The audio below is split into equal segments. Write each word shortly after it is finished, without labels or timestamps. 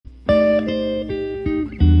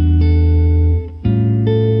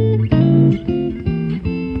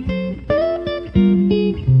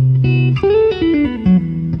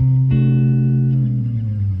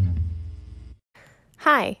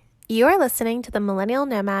You are listening to the Millennial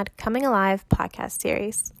Nomad Coming Alive podcast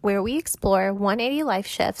series, where we explore 180 life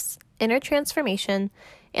shifts, inner transformation,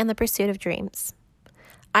 and the pursuit of dreams.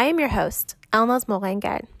 I am your host, Elnaz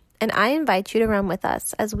Morengar, and I invite you to run with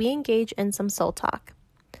us as we engage in some soul talk.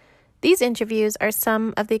 These interviews are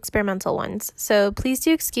some of the experimental ones, so please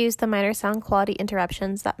do excuse the minor sound quality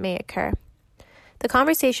interruptions that may occur. The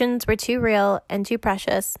conversations were too real and too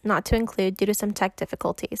precious not to include due to some tech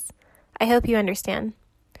difficulties. I hope you understand.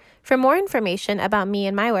 For more information about me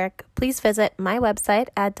and my work, please visit my website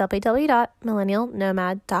at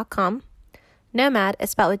www.millennialnomad.com. Nomad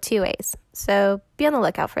is spelled with 2 A's, so be on the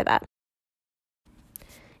lookout for that.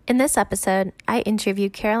 In this episode, I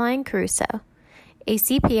interview Caroline Caruso, a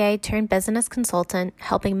CPA turned business consultant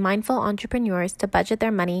helping mindful entrepreneurs to budget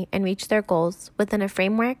their money and reach their goals within a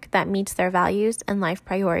framework that meets their values and life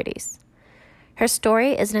priorities. Her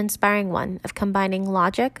story is an inspiring one of combining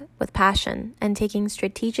logic with passion and taking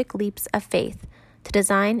strategic leaps of faith to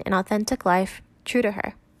design an authentic life true to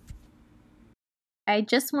her. I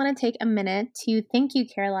just want to take a minute to thank you,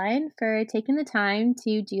 Caroline, for taking the time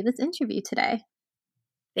to do this interview today.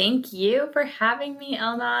 Thank you for having me,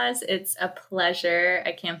 Elnaz. It's a pleasure.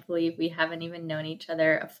 I can't believe we haven't even known each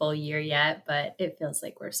other a full year yet, but it feels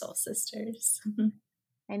like we're soul sisters.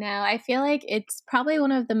 I know. I feel like it's probably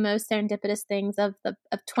one of the most serendipitous things of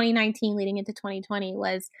 2019 leading into 2020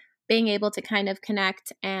 was being able to kind of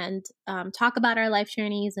connect and talk about our life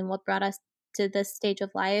journeys and what brought us to this stage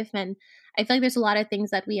of life. And I feel like there's a lot of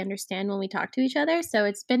things that we understand when we talk to each other. So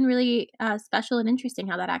it's been really special and interesting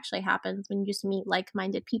how that actually happens when you just meet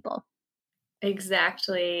like-minded people.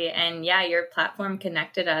 Exactly. And yeah, your platform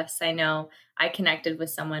connected us. I know I connected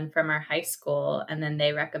with someone from our high school and then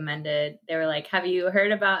they were like, have you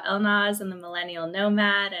heard about Elnaz and the Millennial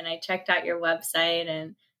Nomad? And I checked out your website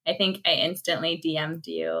and I think I instantly DM'd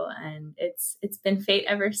you and it's been fate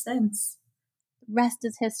ever since. Rest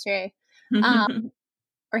is history.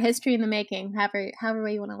 Or history in the making, however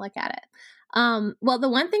way you want to look at it. Well, the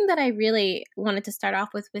one thing that I really wanted to start off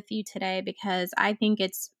with you today, because I think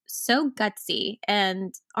it's so gutsy.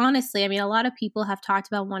 And honestly, I mean, a lot of people have talked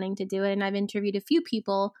about wanting to do it. And I've interviewed a few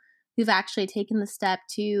people who've actually taken the step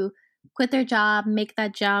to quit their job, make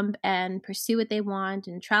that jump and pursue what they want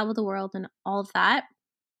and travel the world and all of that.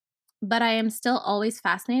 But I am still always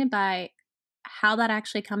fascinated by how that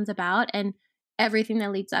actually comes about and everything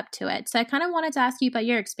that leads up to it. So I kind of wanted to ask you about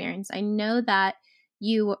your experience. I know that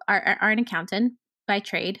you are an accountant by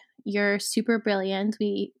trade. You're super brilliant.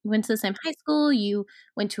 We went to the same high school. You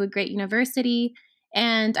went to a great university.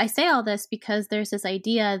 And I say all this because there's this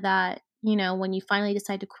idea that, you know, when you finally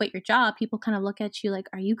decide to quit your job, people kind of look at you like,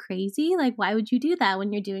 are you crazy? Like, why would you do that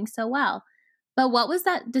when you're doing so well? But what was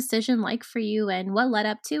that decision like for you and what led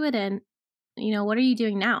up to it? And, you know, what are you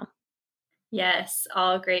doing now? Yes,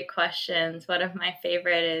 all great questions. One of my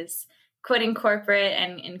favorite is quitting corporate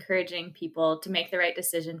and encouraging people to make the right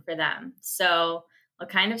decision for them. So I'll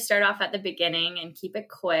kind of start off at the beginning and keep it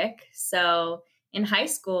quick. So in high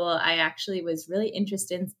school, I actually was really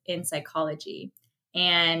interested in psychology.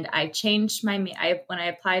 And I changed when I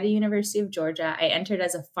applied to University of Georgia, I entered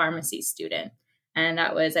as a pharmacy student. And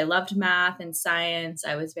I loved math and science.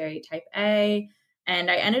 I was very type A.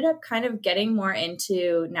 And I ended up kind of getting more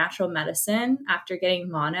into natural medicine after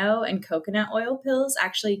getting mono, and coconut oil pills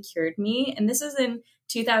actually cured me. And this was in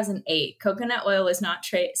 2008. Coconut oil was not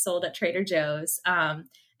sold at Trader Joe's.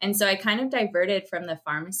 And so I kind of diverted from the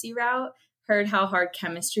pharmacy route, heard how hard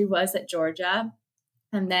chemistry was at Georgia.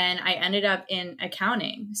 And then I ended up in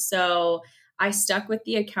accounting. So I stuck with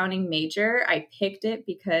the accounting major. I picked it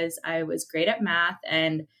because I was great at math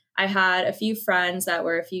and I had a few friends that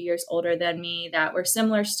were a few years older than me that were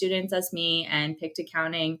similar students as me and picked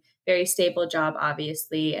accounting, very stable job,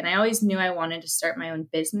 obviously. And I always knew I wanted to start my own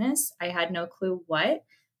business. I had no clue what,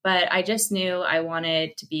 but I just knew I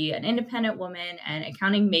wanted to be an independent woman and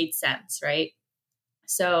accounting made sense, right?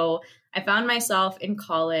 So I found myself in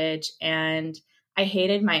college and I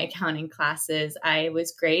hated my accounting classes. I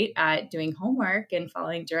was great at doing homework and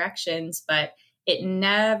following directions, but it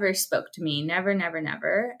never spoke to me, never, never,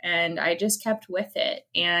 never. And I just kept with it.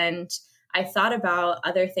 And I thought about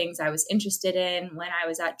other things I was interested in. When I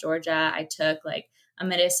was at Georgia, I took like a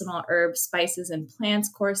medicinal herbs, spices, and plants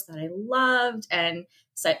course that I loved, and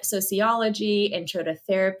sociology, intro to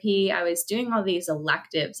therapy. I was doing all these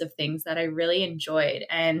electives of things that I really enjoyed.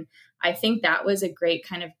 And I think that was a great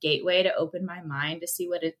kind of gateway to open my mind to see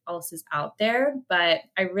what else is out there. But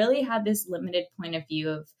I really had this limited point of view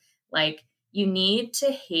of like, you need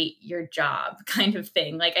to hate your job kind of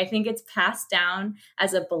thing. Like, I think it's passed down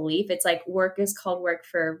as a belief. It's like work is called work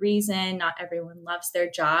for a reason. Not everyone loves their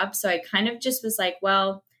job. So I kind of just was like,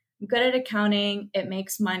 well, I'm good at accounting. It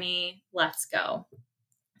makes money. Let's go.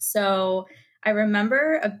 So I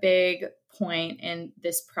remember a big point in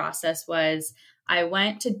this process was I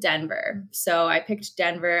went to Denver. So I picked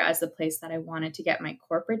Denver as the place that I wanted to get my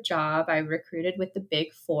corporate job. I recruited with the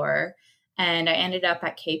Big Four and I ended up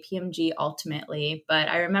at KPMG ultimately. But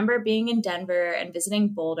I remember being in Denver and visiting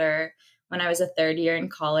Boulder when I was a third year in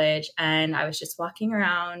college. And I was just walking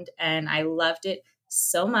around and I loved it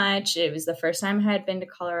so much. It was the first time I had been to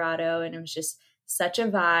Colorado and it was just such a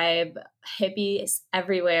vibe, hippies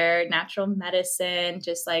everywhere, natural medicine,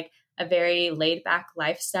 just like a very laid back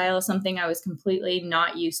lifestyle, something I was completely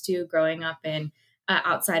not used to growing up in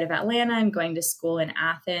outside of Atlanta and going to school in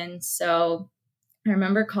Athens. So I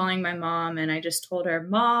remember calling my mom and I just told her,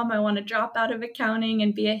 Mom, I want to drop out of accounting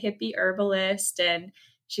and be a hippie herbalist. And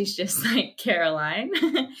she's just like, Caroline,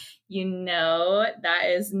 you know, that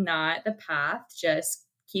is not the path. Just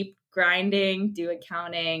keep grinding, do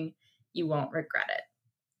accounting. You won't regret it.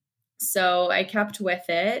 So I kept with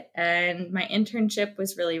it, and my internship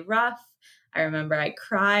was really rough. I remember I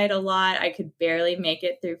cried a lot. I could barely make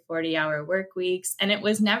it through 40-hour work weeks. And it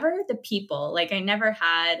was never the people. Like, I never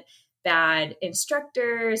had bad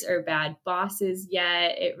instructors or bad bosses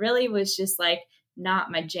yet. It really was just like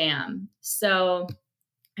not my jam. So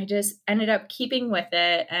I just ended up keeping with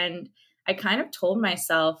it. And I kind of told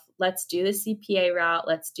myself, let's do the CPA route.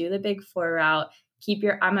 Let's do the Big Four route.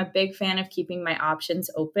 I'm a big fan of keeping my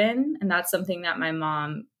options open. And that's something that my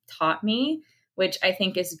mom taught me, which I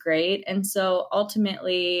think is great. And so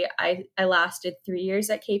ultimately, I lasted 3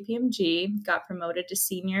 years at KPMG, got promoted to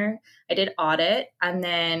senior. I did audit, and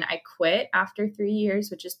then I quit after 3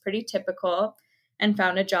 years, which is pretty typical, and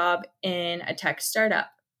found a job in a tech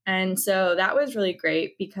startup. And so that was really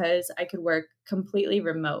great because I could work completely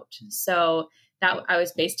remote. So that I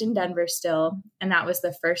was based in Denver still, and that was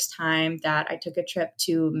the first time that I took a trip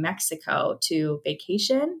to Mexico to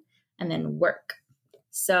vacation and then work.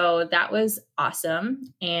 So that was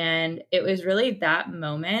awesome. And it was really that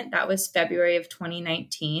moment. That was February of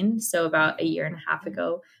 2019. So about a year and a half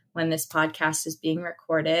ago when this podcast is being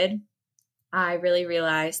recorded, I really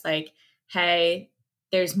realized like, hey,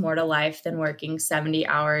 there's more to life than working 70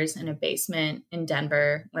 hours in a basement in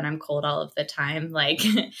Denver when I'm cold all of the time. Like,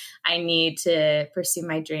 I need to pursue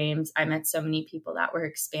my dreams. I met so many people that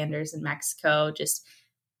were expanders in Mexico, just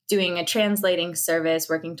doing a translating service,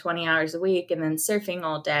 working 20 hours a week, and then surfing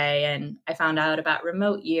all day. And I found out about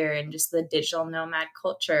remote year and just the digital nomad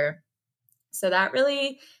culture. So that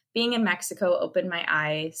really, being in Mexico, opened my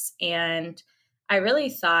eyes. And I really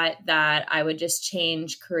thought that I would just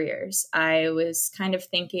change careers. I was kind of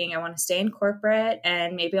thinking I want to stay in corporate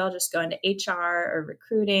and maybe I'll just go into HR or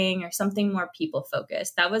recruiting or something more people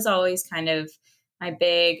focused. That was always kind of my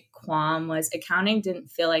big qualm, was accounting didn't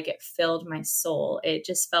feel like it filled my soul. It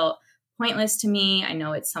just felt pointless to me. I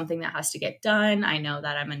know it's something that has to get done. I know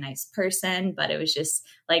that I'm a nice person, but it was just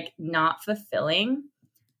like not fulfilling.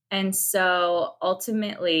 And so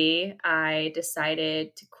ultimately I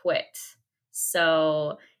decided to quit.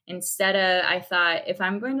 So I thought, if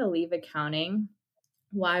I'm going to leave accounting,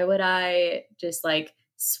 why would I just like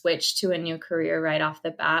switch to a new career right off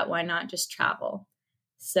the bat? Why not just travel?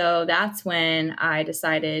 So that's when I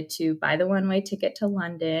decided to buy the one-way ticket to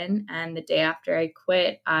London. And the day after I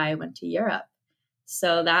quit, I went to Europe.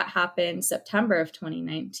 So that happened September of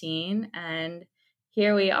 2019. And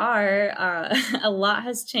here we are. A lot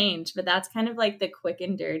has changed, but that's kind of like the quick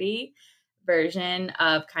and dirty version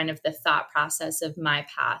of kind of the thought process of my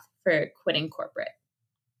path for quitting corporate.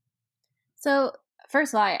 So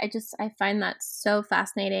first of all, I find that so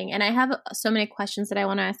fascinating. And I have so many questions that I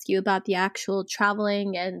want to ask you about the actual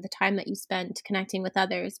traveling and the time that you spent connecting with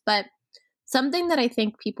others. But something that I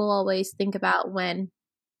think people always think about when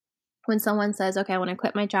someone says, okay, I want to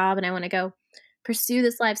quit my job and I want to go pursue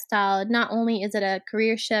this lifestyle, not only is it a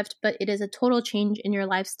career shift, but it is a total change in your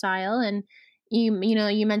lifestyle. And you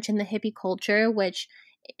mentioned the hippie culture, which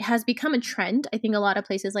has become a trend. I think a lot of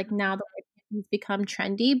places like now the word hippie's become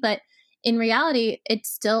trendy, but in reality, it's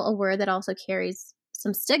still a word that also carries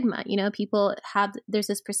some stigma. There's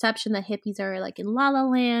this perception that hippies are like in la la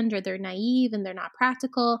land, or they're naive and they're not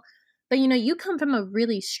practical. But you come from a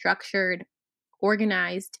really structured,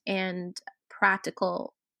 organized, and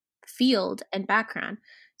practical field and background.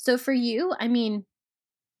 So for you, I mean,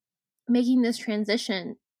 making this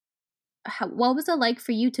transition, what was it like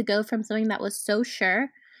for you to go from something that was so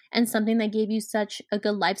sure and something that gave you such a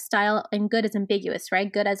good lifestyle, and good is ambiguous,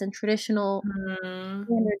 right? Good as in traditional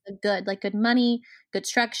standards of good, like good money, good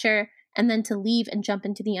structure, and then to leave and jump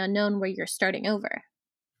into the unknown where you're starting over?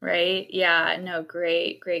 Right. Yeah. No,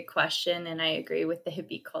 great question. And I agree with the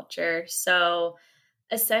hippie culture. So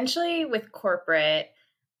Essentially, with corporate,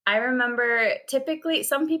 I remember typically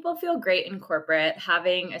some people feel great in corporate,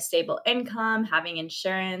 having a stable income, having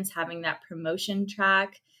insurance, having that promotion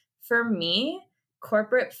track. For me,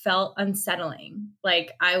 corporate felt unsettling.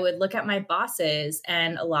 Like I would look at my bosses,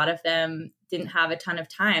 and a lot of them didn't have a ton of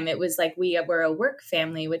time. It was like we were a work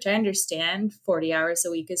family, which I understand 40 hours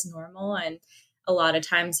a week is normal. And a lot of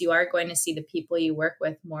times you are going to see the people you work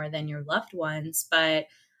with more than your loved ones. But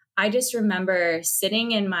I just remember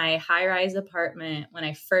sitting in my high rise apartment when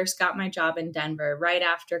I first got my job in Denver, right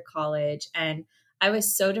after college. And I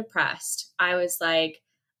was so depressed. I was like,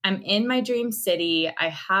 I'm in my dream city. I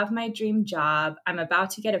have my dream job. I'm about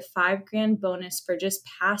to get a $5,000 bonus for just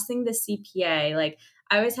passing the CPA. Like,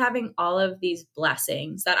 I was having all of these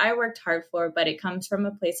blessings that I worked hard for, but it comes from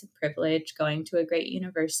a place of privilege, going to a great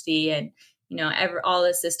university and, all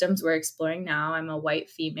the systems we're exploring now. I'm a white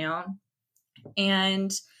female.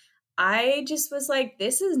 And I just was like,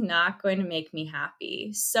 this is not going to make me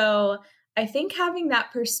happy. So I think having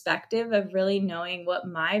that perspective of really knowing what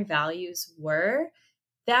my values were,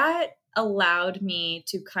 that allowed me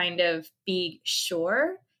to kind of be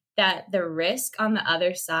sure that the risk on the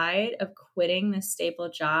other side of quitting the stable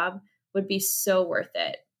job would be so worth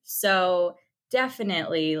it. So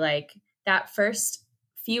definitely, like that first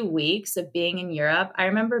few weeks of being in Europe, I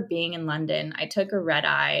remember being in London. I took a red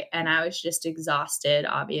eye and I was just exhausted,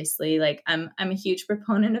 obviously. Like I'm a huge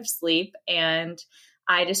proponent of sleep, and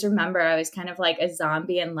I just remember I was kind of like a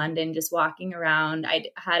zombie in London, just walking around.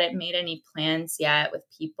 I hadn't made any plans yet with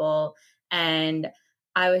people. And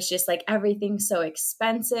I was just like, everything's so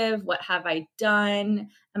expensive. What have I done?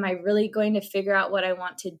 Am I really going to figure out what I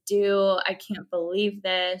want to do? I can't believe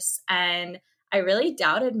this. And I really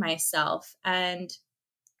doubted myself. And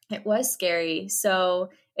it was scary. So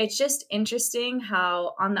it's just interesting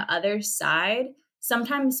how on the other side,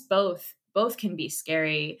 sometimes both can be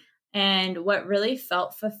scary. And what really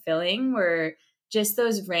felt fulfilling were just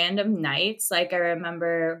those random nights. Like I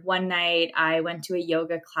remember one night I went to a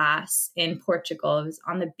yoga class in Portugal. It was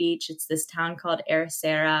on the beach. It's this town called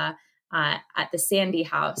Ericeira, at the Sandy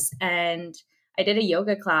House. And I did a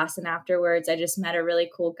yoga class, and afterwards I just met a really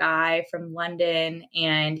cool guy from London,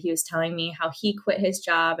 and he was telling me how he quit his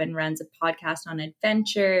job and runs a podcast on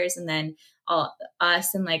adventures. And then all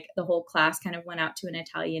us and like the whole class kind of went out to an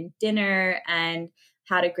Italian dinner and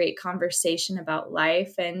had a great conversation about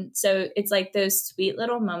life. And so it's like those sweet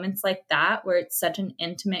little moments like that where it's such an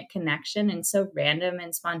intimate connection and so random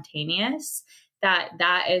and spontaneous that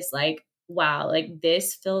is like, wow, like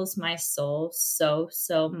this fills my soul so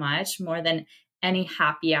much more than any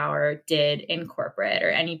happy hour did in corporate or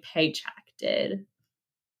any paycheck did.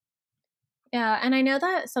 Yeah, and I know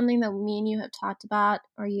that something that me and you have talked about,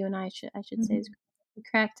 or you and I should say is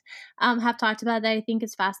correct, have talked about that I think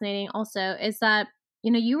is fascinating also is that,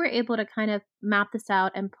 you were able to kind of map this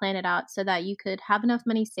out and plan it out so that you could have enough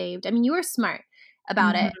money saved. I mean, you were smart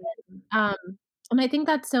about it. Mhm. Um, and I think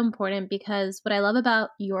that's so important because what I love about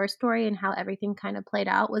your story and how everything kind of played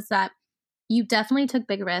out was that you definitely took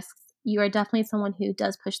big risks. You are definitely someone who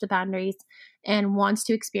does push the boundaries and wants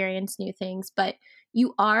to experience new things, but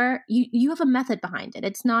you have a method behind it.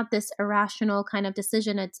 It's not this irrational kind of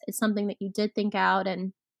decision. It's something that you did think out,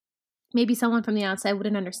 and maybe someone from the outside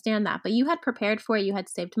wouldn't understand that, but you had prepared for it, you had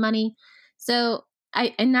saved money. So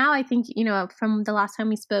now I think, from the last time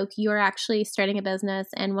we spoke, you're actually starting a business.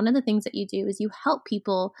 And one of the things that you do is you help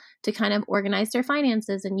people to kind of organize their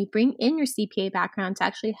finances, and you bring in your CPA background to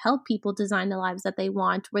actually help people design the lives that they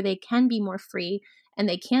want, where they can be more free and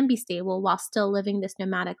they can be stable while still living this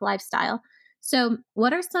nomadic lifestyle. So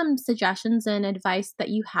what are some suggestions and advice that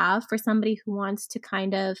you have for somebody who wants to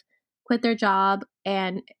kind of quit their job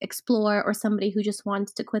and explore, or somebody who just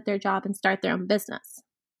wants to quit their job and start their own business?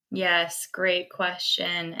 Yes, great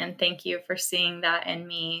question. And thank you for seeing that in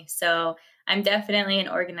me. So I'm definitely an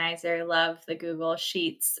organizer, love the Google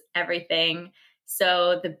Sheets, everything.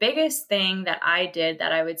 So the biggest thing that I did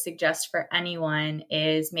that I would suggest for anyone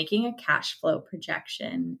is making a cash flow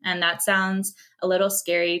projection. And that sounds a little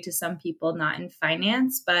scary to some people not in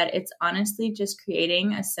finance, but it's honestly just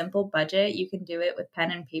creating a simple budget. You can do it with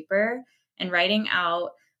pen and paper and writing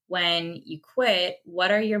out when you quit,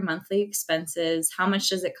 what are your monthly expenses? How much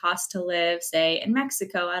does it cost to live, say, in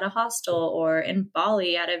Mexico at a hostel or in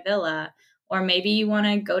Bali at a villa? Or maybe you want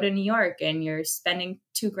to go to New York and you're spending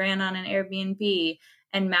 $2,000 on an Airbnb,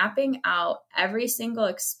 and mapping out every single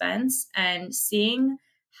expense and seeing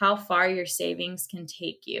how far your savings can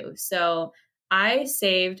take you. So I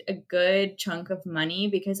saved a good chunk of money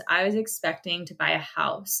because I was expecting to buy a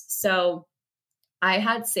house. So I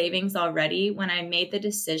had savings already when I made the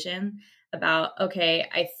decision about, okay,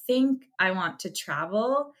 I think I want to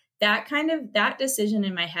travel. That decision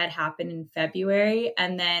in my head happened in February.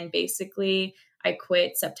 And then basically I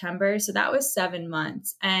quit September. So that was 7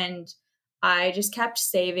 months. And I just kept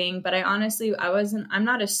saving, but I'm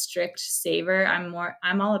not a strict saver.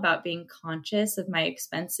 I'm all about being conscious of my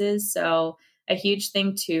expenses. So a huge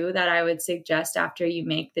thing too that I would suggest after you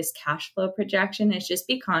make this cash flow projection is just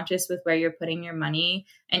be conscious with where you're putting your money.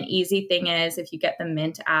 An easy thing is if you get the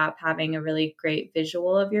Mint app, having a really great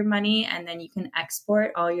visual of your money, and then you can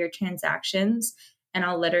export all your transactions. And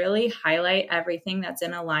I'll literally highlight everything that's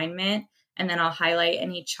in alignment. And then I'll highlight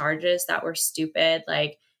any charges that were stupid,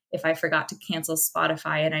 like if I forgot to cancel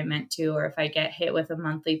Spotify and I meant to, or if I get hit with a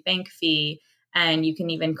monthly bank fee. And you can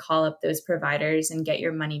even call up those providers and get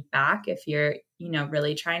your money back if you're,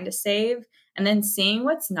 really trying to save. And then seeing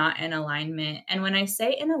what's not in alignment. And when I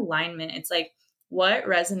say in alignment, it's like what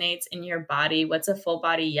resonates in your body, what's a full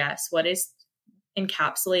body yes, what is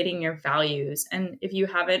encapsulating your values. And if you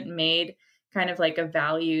haven't made kind of like a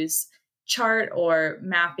values chart or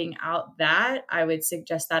mapping out that, I would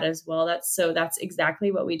suggest that as well. That's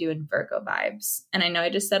exactly what we do in Virgo Vibes. And I know I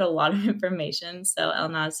just said a lot of information, so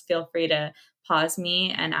Elnaz, feel free to pause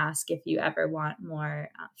me and ask if you ever want more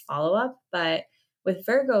follow up. But with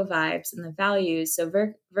Virgo Vibes and the values, so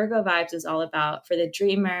Virgo Vibes is all about for the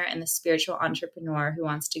dreamer and the spiritual entrepreneur who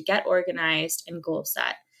wants to get organized and goal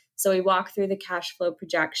set. So we walk through the cash flow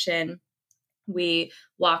projection. We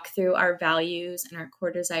walk through our values and our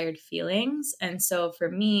core desired feelings. And so for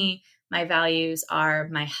me, my values are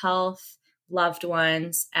my health, loved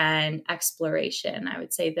ones, and exploration. I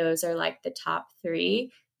would say those are like the top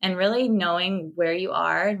three. And really knowing where you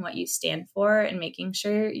are and what you stand for and making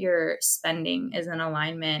sure your spending is in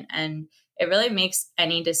alignment. And it really makes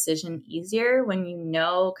any decision easier when you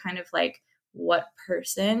know kind of like what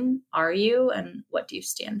person are you and what do you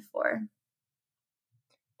stand for.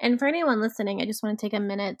 And for anyone listening, I just want to take a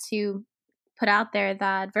minute to put out there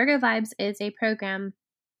that Virgo Vibes is a program.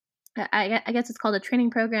 I guess it's called a training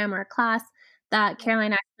program or a class that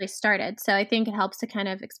Caroline actually started. So I think it helps to kind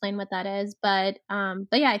of explain what that is. But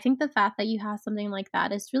yeah, I think the fact that you have something like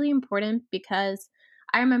that is really important because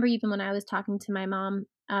I remember even when I was talking to my mom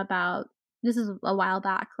about this is a while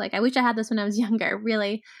back. Like I wish I had this when I was younger,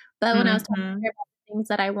 really. But when I was talking to Mm-hmm. her about the things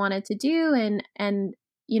that I wanted to do and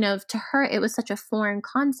to her it was such a foreign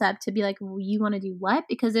concept to be like, well, you want to do what?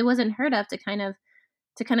 Because it wasn't heard of to kind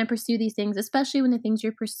of pursue these things, especially when the things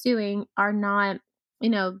you're pursuing are not,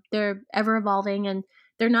 they're ever evolving and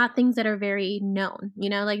they're not things that are very known,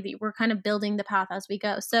 like we're kind of building the path as we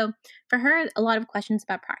go. So for her, a lot of questions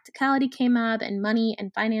about practicality came up and money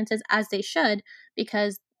and finances, as they should,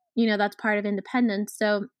 because, that's part of independence.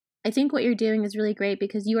 So I think what you're doing is really great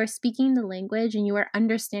because you are speaking the language and you are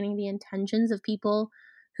understanding the intentions of people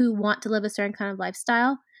who want to live a certain kind of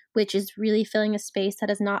lifestyle, which is really filling a space that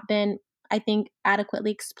has not been, I think,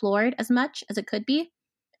 adequately explored as much as it could be,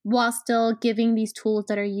 while still giving these tools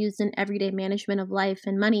that are used in everyday management of life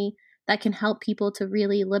and money that can help people to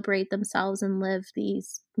really liberate themselves and live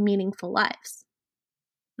these meaningful lives.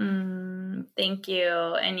 Thank you.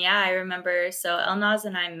 And yeah, I remember. So Elnaz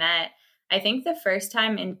and I met, I think the first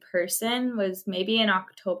time in person was maybe in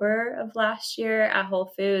October of last year at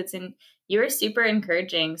Whole Foods. And you were super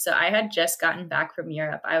encouraging. So I had just gotten back from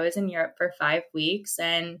Europe. I was in Europe for 5 weeks.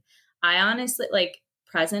 And I honestly, like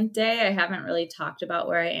present day, I haven't really talked about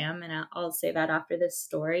where I am. And I'll say that after this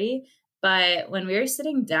story. But when we were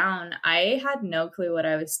sitting down, I had no clue what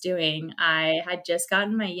I was doing. I had just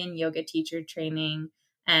gotten my yin yoga teacher training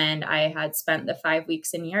and I had spent the 5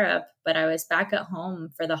 weeks in Europe, but I was back at home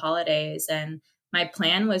for the holidays. And my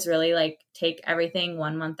plan was really like take everything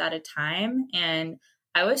 1 month at a time. And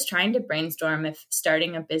I was trying to brainstorm if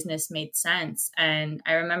starting a business made sense. And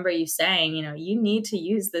I remember you saying, you need to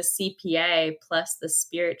use the CPA plus the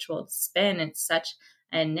spiritual spin. It's such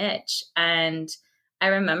a niche. And I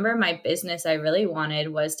remember my business I really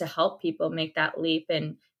wanted was to help people make that leap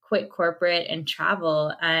and quit corporate and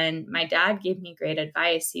travel. And my dad gave me great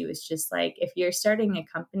advice. He was just like, if you're starting a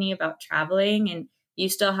company about traveling and you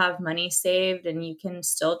still have money saved and you can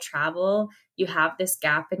still travel, you have this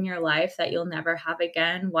gap in your life that you'll never have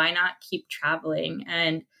again. Why not keep traveling?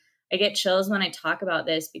 And I get chills when I talk about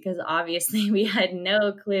this because obviously we had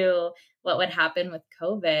no clue what would happen with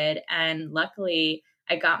COVID. And luckily,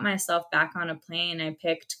 I got myself back on a plane. I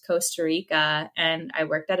picked Costa Rica and I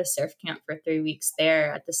worked at a surf camp for 3 weeks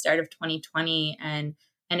there at the start of 2020 and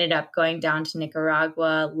ended up going down to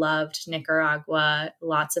Nicaragua, loved Nicaragua,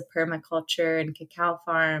 lots of permaculture and cacao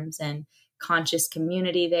farms and conscious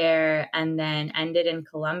community there, and then ended in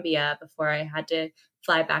Colombia before I had to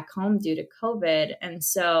fly back home due to COVID. And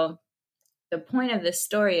so the point of this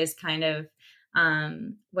story is kind of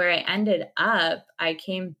where I ended up. I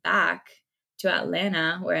came back to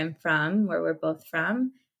Atlanta, where I'm from, where we're both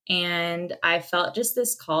from. And I felt just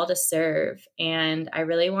this call to serve. And I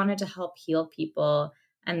really wanted to help heal people.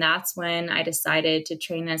 And that's when I decided to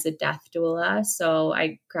train as a death doula. So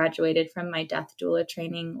I graduated from my death doula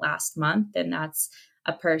training last month. And that's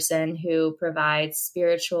a person who provides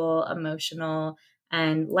spiritual, emotional,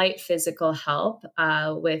 and light physical help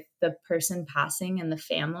with the person passing and the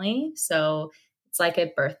family. So it's like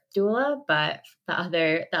a birth doula, but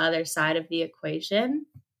the other side of the equation.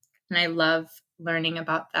 And I love learning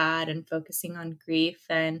about that and focusing on grief.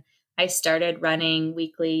 And I started running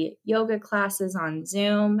weekly yoga classes on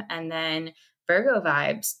Zoom, and then Virgo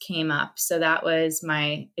Vibes came up. So that was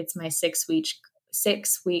it's my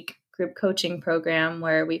 6-week group coaching program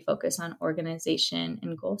where we focus on organization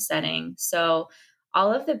and goal setting. So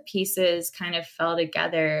all of the pieces kind of fell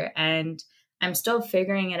together, and I'm still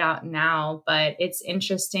figuring it out now, but it's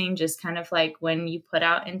interesting just kind of like when you put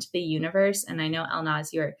out into the universe, and I know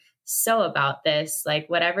Elnaz, you're so about this, like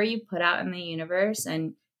whatever you put out in the universe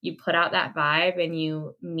and you put out that vibe and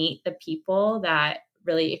you meet the people that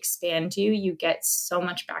really expand you, you get so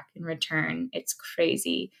much back in return. It's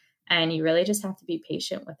crazy. And you really just have to be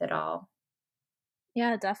patient with it all.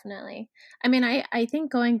 Yeah, definitely. I mean, I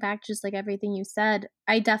think going back just like everything you said,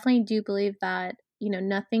 I definitely do believe that,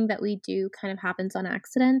 nothing that we do kind of happens on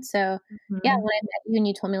accident. So, yeah, Mhm. when I met you and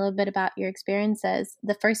you told me a little bit about your experiences,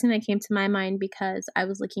 the first thing that came to my mind, because I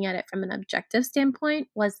was looking at it from an objective standpoint,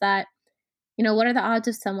 was that, what are the odds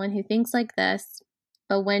of someone who thinks like this,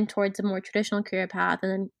 but went towards a more traditional career path,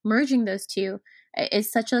 and then merging those two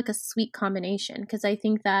is such like a sweet combination. Because I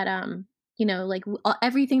think that, like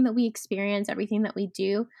everything that we experience, everything that we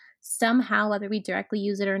do, somehow, whether we directly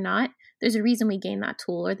use it or not, there's a reason we gain that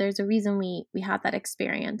tool, or there's a reason we have that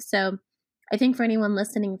experience. So I think for anyone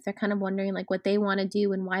listening, if they're kind of wondering like what they want to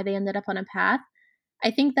do and why they ended up on a path,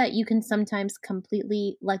 I think that you can sometimes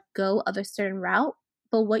completely let go of a certain route,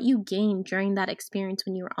 but what you gain during that experience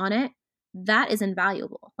when you were on it, that is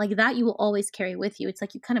invaluable. Like that you will always carry with you. It's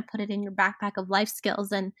like you kind of put it in your backpack of life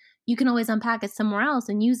skills, and you can always unpack it somewhere else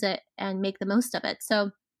and use it and make the most of it.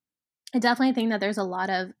 So I definitely think that there's a lot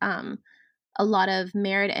of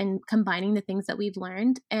merit in combining the things that we've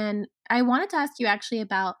learned. And I wanted to ask you actually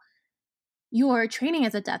about your training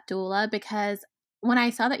as a death doula, because when I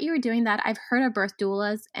saw that you were doing that, I've heard of birth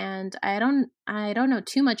doulas, and I don't know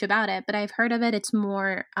too much about it, but I've heard of it. It's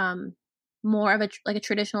more of like a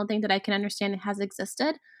traditional thing that I can understand it has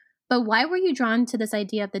existed. But why were you drawn to this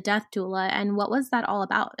idea of the death doula, and what was that all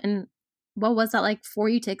about? And what was that like for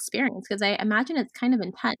you to experience? Because I imagine it's kind of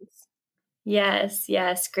intense. Yes,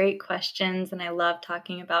 yes, great questions. And I love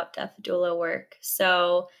talking about death doula work.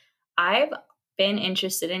 So I've been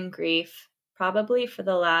interested in grief probably for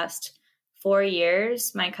the last 4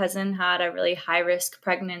 years. My cousin had a really high risk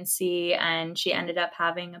pregnancy, and she ended up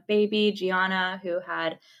having a baby, Gianna, who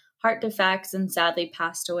had heart defects and sadly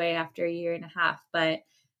passed away after a year and a half. But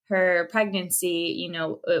her pregnancy,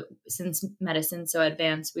 since medicine's so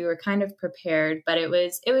advanced, we were kind of prepared, but it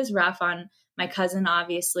was rough on my cousin,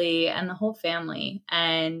 obviously, and the whole family.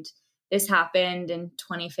 And this happened in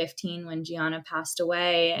 2015 when Gianna passed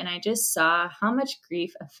away. And I just saw how much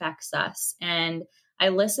grief affects us. And I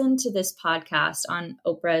listened to this podcast on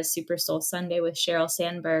Oprah's Super Soul Sunday with Sheryl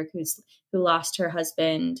Sandberg, who lost her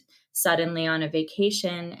husband suddenly on a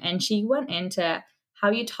vacation. And she went into how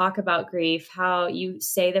you talk about grief, how you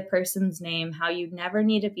say the person's name, how you never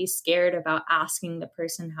need to be scared about asking the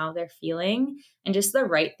person how they're feeling, and just the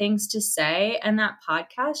right things to say. And that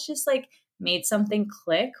podcast just like made something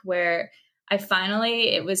click where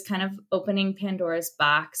it was kind of opening Pandora's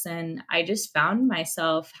box. And I just found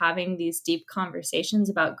myself having these deep conversations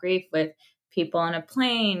about grief with people on a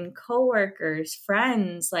plane, coworkers,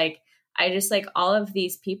 friends. Like, I just like all of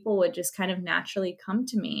these people would just kind of naturally come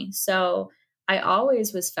to me. So I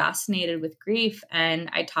always was fascinated with grief. And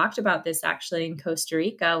I talked about this actually in Costa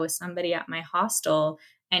Rica with somebody at my hostel.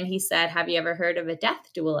 And he said, "Have you ever heard of a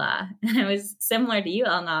death doula?" And I was similar to you,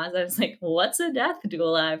 Elnaz. I was like, "What's a death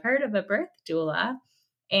doula? I've heard of a birth doula."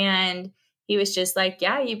 And he was just like,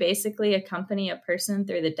 "Yeah, you basically accompany a person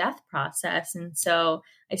through the death process." And so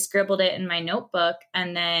I scribbled it in my notebook,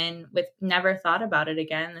 and then with never thought about it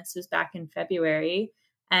again. This was back in February.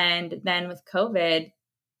 And then with COVID,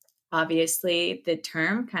 obviously the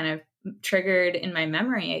term kind of triggered in my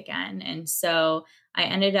memory again. And so I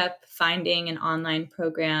ended up finding an online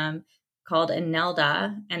program called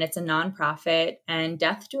Enelda, and it's a nonprofit. And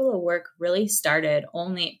death doula work really started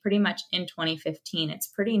only pretty much in 2015. It's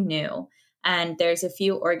pretty new. And there's a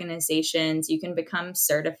few organizations you can become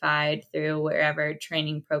certified through wherever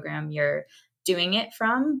training program you're doing it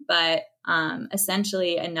from. But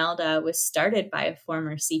essentially, ANELDA was started by a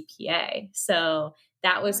former CPA. So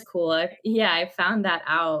that was cool. Yeah, I found that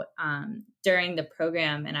out during the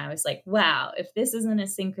program. And I was like, wow, if this isn't a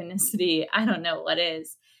synchronicity, I don't know what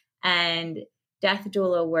is. And death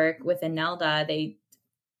doula work with ANELDA, they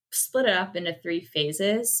split it up into 3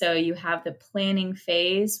 phases. So you have the planning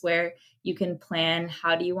phase where you can plan,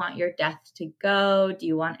 how do you want your death to go? Do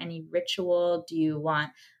you want any ritual? Do you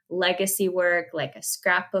want legacy work like a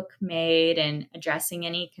scrapbook made and addressing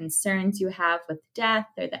any concerns you have with death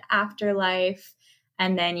or the afterlife?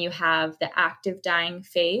 And then you have the active dying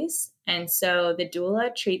phase. And so the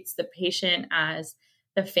doula treats the patient as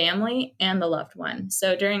the family and the loved one.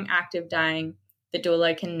 So during active dying, the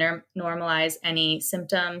doula can normalize any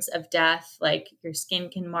symptoms of death, like your skin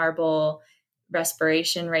can marble,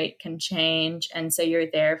 respiration rate can change. And so you're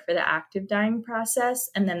there for the active dying process.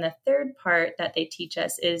 And then the third part that they teach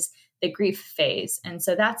us is the grief phase. And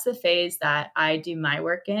so that's the phase that I do my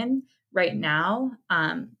work in right now.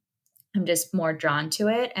 I'm just more drawn to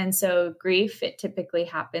it. And so grief, it typically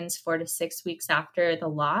happens 4 to 6 weeks after the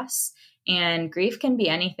loss. And grief can be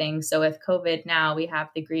anything. So with COVID now, we have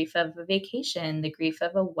the grief of a vacation, the grief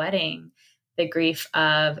of a wedding, the grief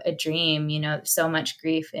of a dream, so much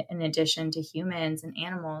grief in addition to humans and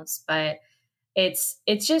animals. But it's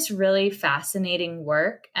just really fascinating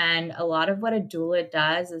work. And a lot of what a doula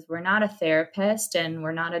does is, we're not a therapist and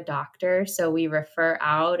we're not a doctor. So we refer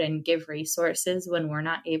out and give resources when we're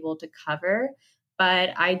not able to cover.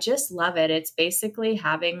 But I just love it. It's basically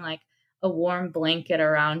having like a warm blanket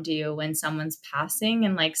around you when someone's passing,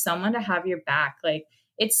 and like someone to have your back. Like,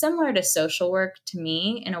 it's similar to social work to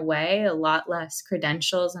me in a way, a lot less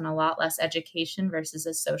credentials and a lot less education versus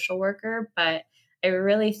a social worker. But I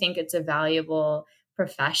really think it's a valuable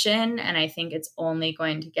profession, and I think it's only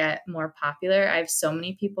going to get more popular. I have so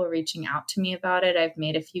many people reaching out to me about it. I've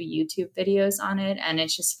made a few YouTube videos on it, and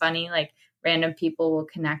it's just funny, like random people will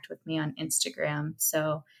connect with me on Instagram.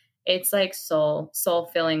 So it's like soul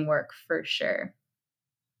filling work for sure.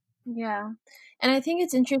 Yeah. And I think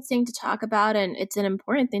it's interesting to talk about, and it's an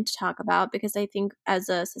important thing to talk about, because I think as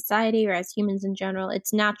a society or as humans in general,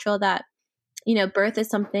 it's natural that, birth is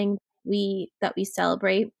something we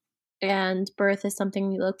celebrate, and birth is something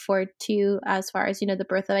we look forward to, as far as, the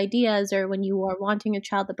birth of ideas, or when you are wanting a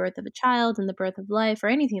child, the birth of a child and the birth of life, or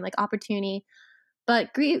anything like opportunity.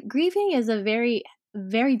 But grieving is a very,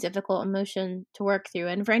 very difficult emotion to work through.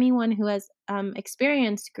 And for anyone who has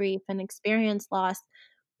experienced grief and experienced loss,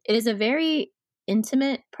 it is a very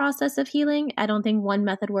intimate process of healing. I don't think one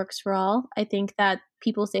method works for all. I think that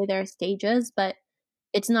people say there are stages, but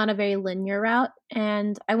it's not a very linear route.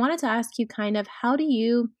 And I wanted to ask you kind of, how do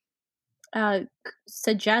you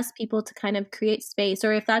suggest people to kind of create space?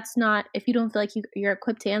 Or if that's not, if you don't feel like you're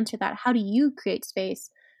equipped to answer that, how do you create space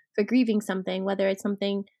for grieving something, whether it's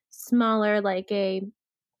something smaller, like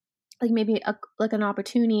maybe like an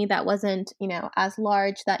opportunity that wasn't, as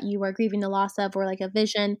large that you are grieving the loss of, or like a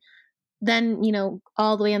vision, then,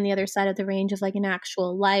 all the way on the other side of the range of like an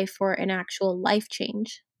actual life or an actual life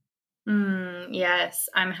change. Yes,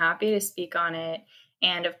 I'm happy to speak on it.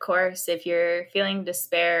 And of course, if you're feeling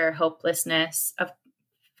despair or hopelessness,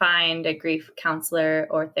 find a grief counselor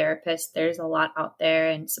or therapist. There's a lot out there,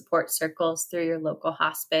 and support circles through your local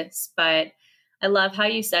hospice. But I love how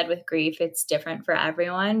you said with grief, it's different for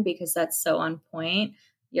everyone, because that's so on point.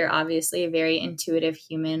 You're obviously a very intuitive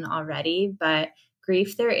human already, but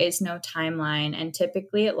grief, there is no timeline. And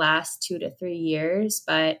typically it lasts 2 to 3 years,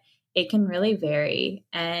 but it can really vary.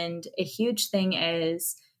 And a huge thing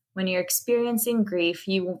is, when you're experiencing grief,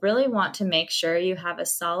 you really want to make sure you have a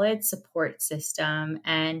solid support system.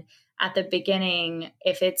 And at the beginning,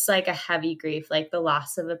 if it's like a heavy grief, like the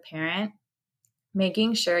loss of a parent,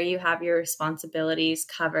 making sure you have your responsibilities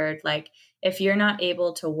covered. Like, if you're not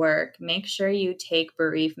able to work, make sure you take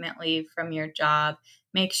bereavement leave from your job.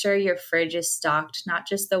 Make sure your fridge is stocked, not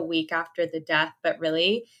just the week after the death, but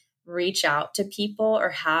really reach out to people or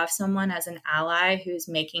have someone as an ally who's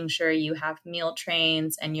making sure you have meal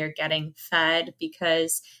trains and you're getting fed,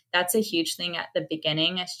 because that's a huge thing at the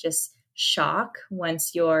beginning. It's just shock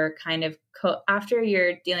once you're kind of after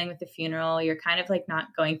you're dealing with the funeral, you're kind of like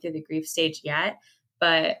not going through the grief stage yet.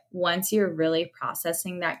 But once you're really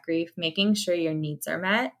processing that grief, making sure your needs are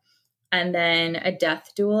met. And then a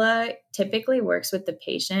death doula typically works with the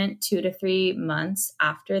patient 2 to 3 months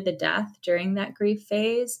after the death during that grief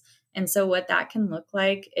phase. And so what that can look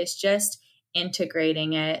like is just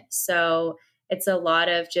integrating it. So it's a lot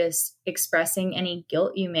of just expressing any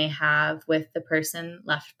guilt you may have with the person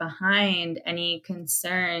left behind, any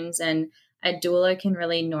concerns. And a doula can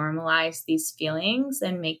really normalize these feelings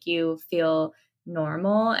and make you feel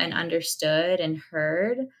normal and understood and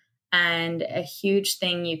heard. And a huge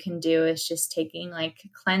thing you can do is just taking like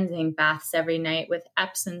cleansing baths every night with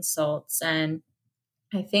Epsom salts. And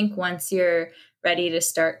I think once you're ready to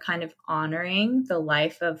start kind of honoring the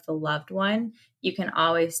life of the loved one, you can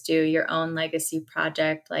always do your own legacy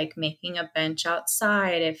project, like making a bench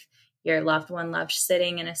outside if your loved one loves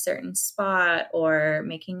sitting in a certain spot, or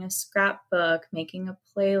making a scrapbook, making a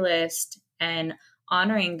playlist, and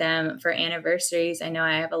honoring them for anniversaries. I know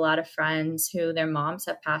I have a lot of friends who their moms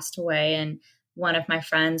have passed away, and one of my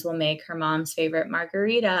friends will make her mom's favorite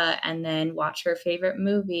margarita and then watch her favorite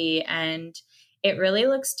movie. And it really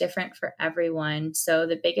looks different for everyone. So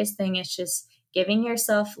the biggest thing is just giving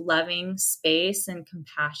yourself loving space and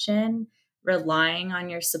compassion, relying on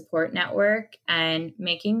your support network, and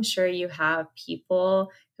making sure you have people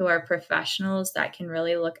who are professionals that can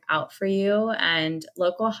really look out for you. And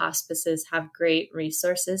local hospices have great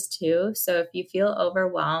resources too. So if you feel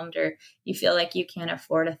overwhelmed or you feel like you can't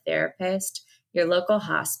afford a therapist, your local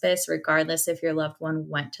hospice, regardless if your loved one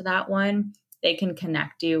went to that one, they can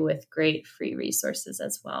connect you with great free resources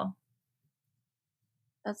as well.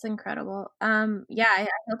 That's incredible. Yeah, I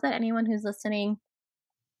hope that anyone who's listening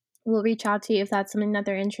will reach out to you if that's something that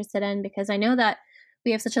they're interested in, because I know that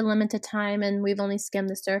we have such a limited time and we've only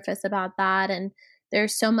skimmed the surface about that. And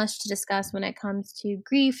there's so much to discuss when it comes to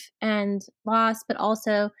grief and loss, but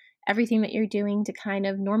also everything that you're doing to kind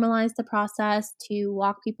of normalize the process, to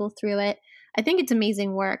walk people through it. I think it's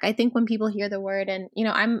amazing work. I think when people hear the word, and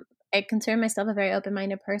I consider myself a very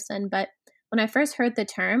open-minded person, but when I first heard the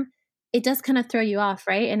term, it does kind of throw you off,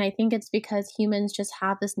 right? And I think it's because humans just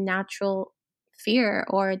have this natural fear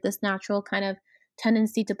or this natural kind of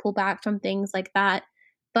tendency to pull back from things like that.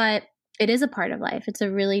 But it is a part of life. It's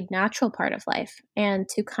a really natural part of life. And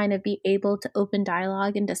to kind of be able to open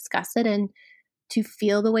dialogue and discuss it and to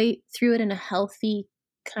feel the way through it in a healthy,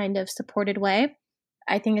 kind of supported way,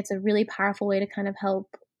 I think it's a really powerful way to kind of help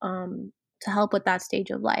with that stage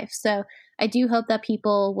of life. So I do hope that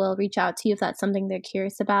people will reach out to you if that's something they're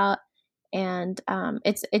curious about. And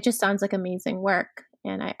it just sounds like amazing work.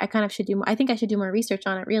 And I kind of should do more. I think I should do more research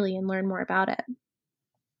on it really and learn more about it.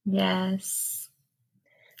 Yes,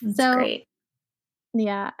 that's So great.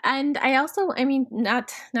 yeah, and I mean,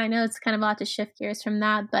 not I know it's kind of a lot to shift gears from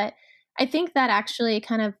that, but I think that actually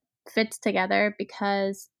kind of fits together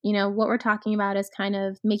because, what we're talking about is kind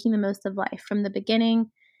of making the most of life from the beginning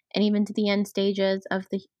and even to the end stages of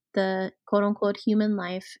the quote unquote human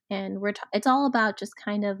life. And it's all about just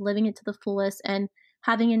kind of living it to the fullest and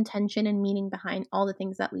having intention and meaning behind all the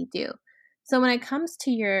things that we do. So when it comes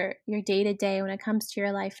to your day to day, when it comes to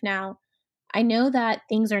your life now, I know that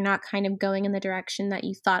things are not kind of going in the direction that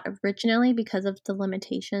you thought originally because of the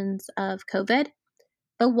limitations of COVID.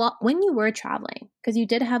 But when you were traveling, because you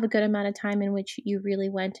did have a good amount of time in which you really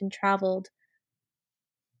went and traveled,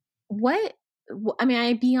 what, I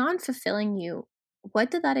mean, beyond fulfilling you, what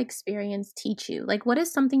did that experience teach you? Like, what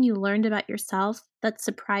is something you learned about yourself that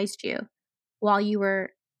surprised you while you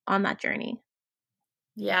were on that journey?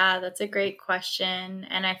 Yeah, that's a great question.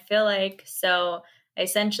 And I feel like I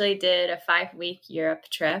essentially did a 5-week Europe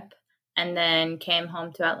trip and then came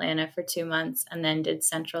home to Atlanta for 2 months and then did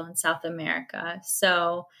Central and South America.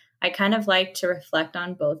 So I kind of like to reflect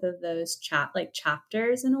on both of those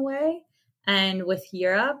chapters in a way. And with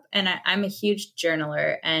Europe, and I'm a huge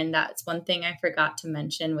journaler, and that's one thing I forgot to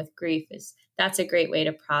mention with grief is that's a great way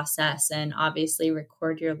to process and obviously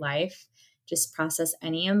record your life, just process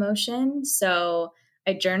any emotion. So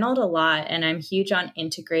I journaled a lot and I'm huge on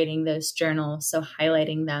integrating those journals, so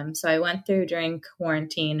highlighting them. So I went through during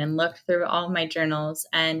quarantine and looked through all my journals.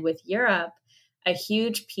 And with Europe, a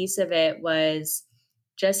huge piece of it was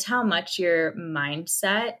just how much your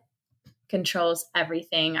mindset controls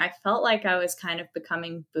everything. I felt like I was kind of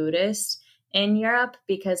becoming Buddhist in Europe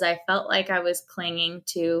because I felt like I was clinging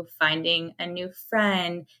to finding a new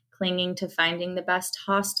friend, clinging to finding the best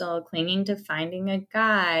hostel, clinging to finding a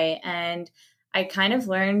guy. And I kind of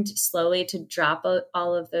learned slowly to drop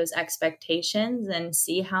all of those expectations and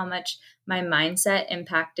see how much my mindset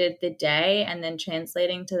impacted the day, and then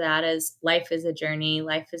translating to that as life is a journey,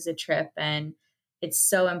 life is a trip. And it's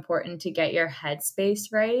so important to get your headspace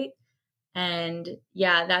right. And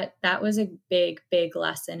yeah, that was a big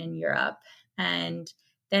lesson in Europe. And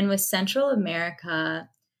then with Central America,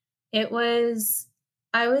 it was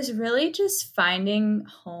I was really just finding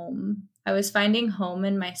home. I was finding home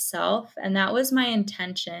in myself, and that was my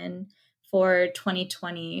intention for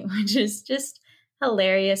 2020, which is just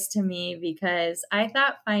hilarious to me because I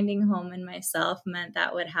thought finding home in myself meant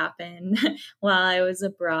that would happen while I was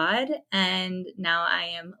abroad. And now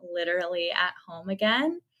I am literally at home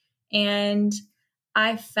again. And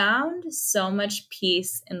I found so much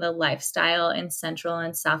peace in the lifestyle in Central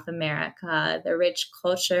and South America, the rich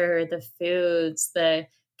culture, the foods, the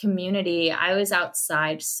community. I was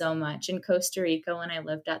outside so much in Costa Rica when I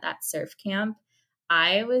lived at that surf camp.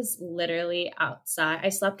 I was literally outside. I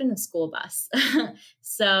slept in the school bus.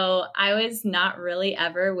 So I was not really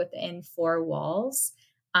ever within four walls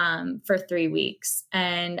for 3 weeks.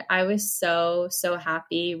 And I was so, so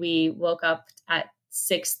happy. We woke up at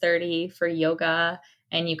 6:30 for yoga,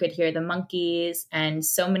 and you could hear the monkeys and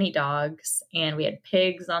so many dogs, and we had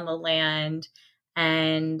pigs on the land,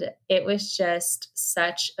 and it was just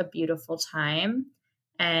such a beautiful time.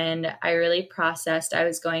 And I really processed. I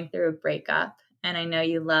was going through a breakup, and I know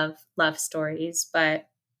you love stories, but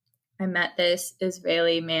I met this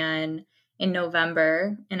Israeli man in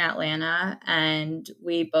November in Atlanta, and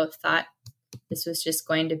we both thought this was just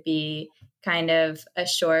going to be kind of a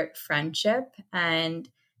short friendship. And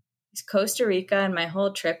Costa Rica and my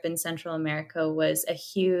whole trip in Central America was a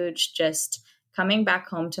huge just coming back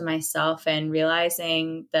home to myself and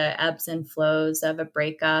realizing the ebbs and flows of a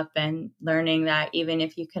breakup, and learning that even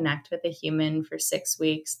if you connect with a human for 6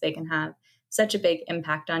 weeks, they can have such a big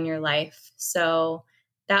impact on your life. So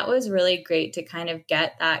that was really great to kind of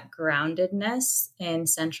get that groundedness in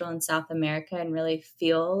Central and South America and really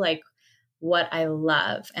feel like what I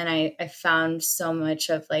love. And I found so much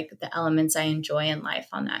of like the elements I enjoy in life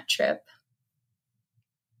on that trip.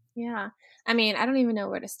 Yeah. I mean, I don't even know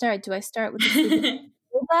where to start. Do I start with the sleeping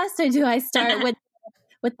school bus, or do I start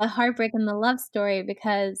with the heartbreak and the love story?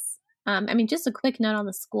 Because I mean, just a quick note on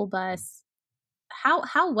the school bus.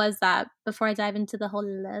 How was that before I dive into the whole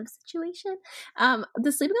love situation?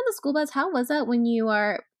 The sleeping on the school bus, how was that when you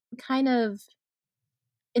are kind of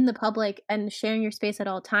in the public and sharing your space at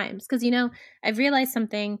all times? Because, I've realized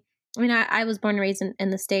something. I mean, I was born and raised in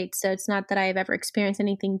the States, so it's not that I've ever experienced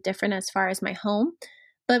anything different as far as my home.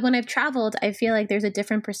 But when I've traveled, I feel like there's a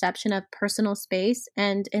different perception of personal space.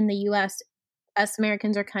 And in the US, us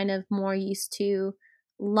Americans are kind of more used to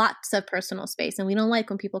lots of personal space, and we don't like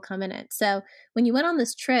when people come in it. So when you went on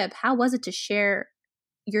this trip, how was it to share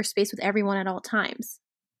your space with everyone at all times?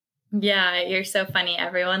 Yeah, you're so funny.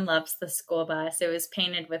 Everyone loves the school bus. It was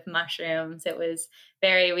painted with mushrooms. It was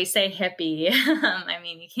very, we say hippie. I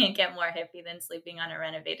mean, you can't get more hippie than sleeping on a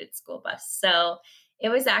renovated school bus. So it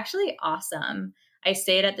was actually awesome. I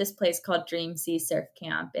stayed at this place called Dream Sea Surf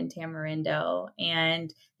Camp in Tamarindo,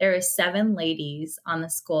 and there were 7 ladies on the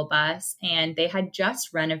school bus, and they had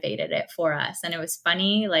just renovated it for us. And it was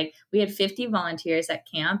funny, like we had 50 volunteers at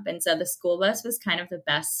camp, and so the school bus was kind of the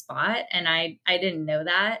best spot. And I didn't know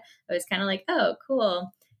that. I was kind of like, oh,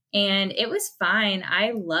 cool. And it was fine.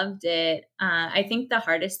 I loved it. I think the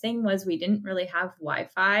hardest thing was we didn't really have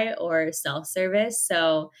Wi-Fi or cell service.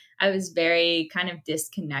 So I was very kind of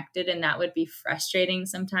disconnected, and that would be frustrating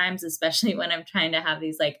sometimes, especially when I'm trying to have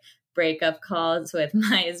these like breakup calls with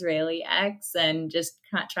my Israeli ex and just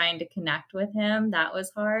trying to connect with him. That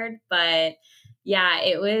was hard. But yeah,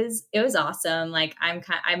 it was awesome. Like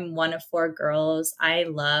I'm one of 4 girls. I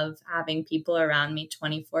love having people around me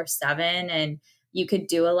 24/7, and you could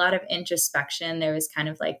do a lot of introspection. There was kind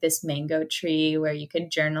of like this mango tree where you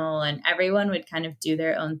could journal, and everyone would kind of do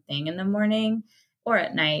their own thing in the morning or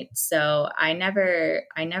at night. So I never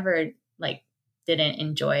like didn't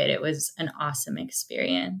enjoy it. It was an awesome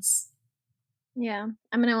experience. Yeah,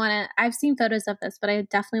 I've seen photos of this, but I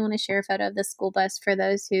definitely want to share a photo of the school bus for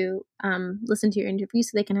those who listen to your interview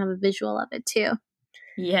so they can have a visual of it too.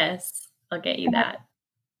 Yes, I'll get you that.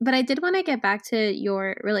 But I did want to get back to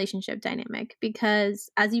your relationship dynamic because,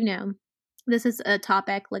 as you know, this is a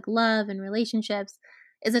topic like love and relationships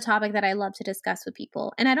is a topic that I love to discuss with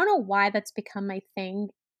people. And I don't know why that's become my thing.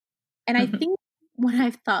 And I think what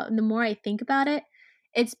I've thought, the more I think about it,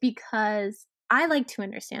 it's because I like to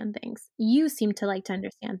understand things. You seem to like to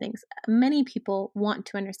understand things. Many people want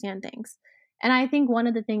to understand things. And I think one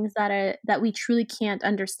of the things that we truly can't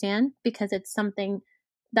understand because it's something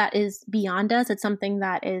that is beyond us, it's something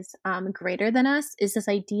that is greater than us, is this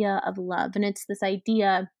idea of love. And it's this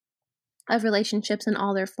idea of relationships in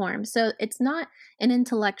all their forms. So it's not an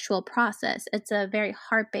intellectual process, it's a very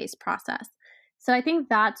heart based process. So I think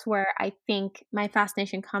that's where I think my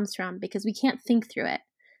fascination comes from because we can't think through it.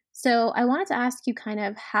 So I wanted to ask you kind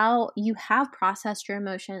of how you have processed your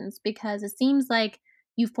emotions because it seems like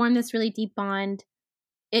you formed this really deep bond.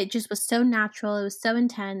 It just was so natural, it was so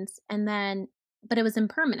intense, and then, but it was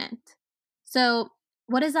impermanent. So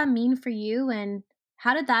what does that mean for you, and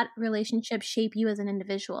how did that relationship shape you as an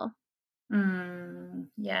individual?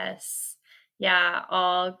 Yes. Yeah,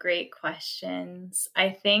 all great questions. I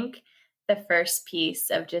think the first piece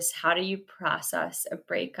of just how do you process a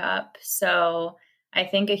breakup? So, I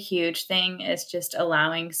think a huge thing is just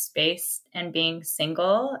allowing space and being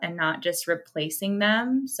single and not just replacing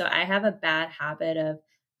them. So, I have a bad habit of,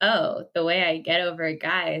 oh, the way I get over a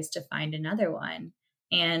guy is to find another one.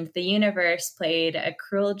 And the universe played a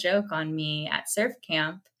cruel joke on me at surf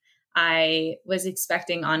camp. I was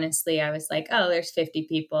expecting, honestly, I was like, oh, there's 50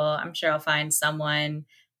 people. I'm sure I'll find someone,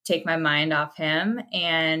 take my mind off him.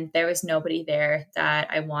 And there was nobody there that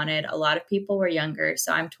I wanted. A lot of people were younger.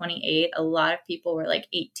 So I'm 28. A lot of people were like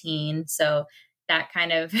 18. So that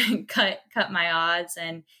kind of cut my odds.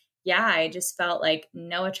 And yeah, I just felt like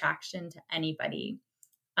no attraction to anybody.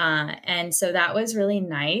 And so that was really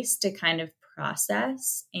nice to kind of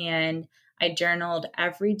process. And I journaled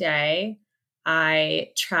every day. I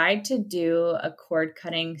tried to do a cord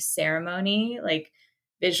cutting ceremony, like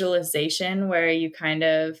visualization, where you kind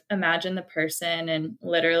of imagine the person and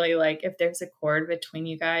literally, like, if there's a cord between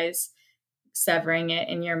you guys, severing it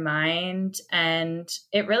in your mind. And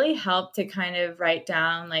it really helped to kind of write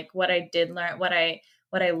down like what I did learn, what I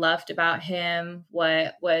loved about him,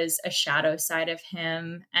 what was a shadow side of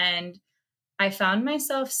him. And I found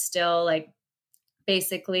myself still like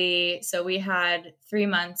basically, so we had 3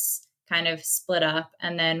 months kind of split up.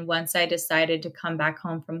 And then once I decided to come back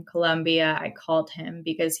home from Colombia, I called him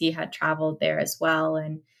because he had traveled there as well.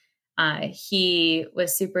 And he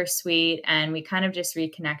was super sweet, and we kind of just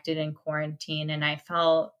reconnected in quarantine. And I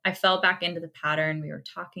fell back into the pattern. We were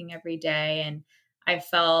talking every day, and I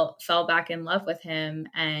fell back in love with him,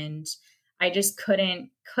 and I just couldn't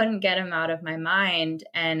get him out of my mind.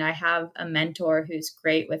 And I have a mentor who's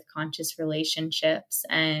great with conscious relationships,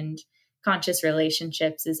 and conscious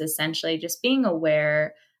relationships is essentially just being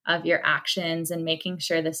aware of your actions and making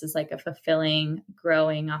sure this is like a fulfilling,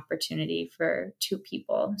 growing opportunity for two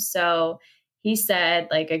people. So he said,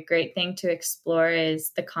 like, a great thing to explore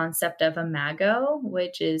is the concept of imago,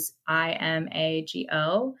 which is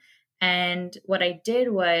IMAGO. And what I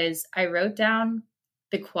did was I wrote down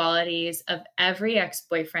the qualities of every ex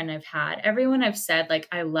boyfriend I've had, everyone I've said, like,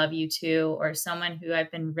 I love you to, or someone who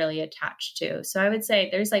I've been really attached to. So I would say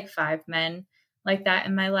there's like 5 men like that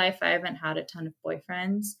in my life. I haven't had a ton of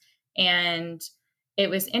boyfriends. And it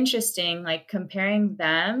was interesting, like comparing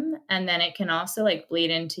them. And then it can also like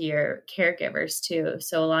bleed into your caregivers too.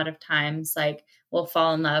 So a lot of times, like, we'll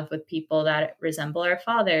fall in love with people that resemble our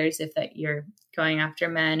fathers if that you're going after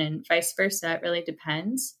men, and vice versa. It really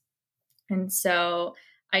depends. And so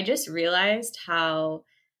I just realized how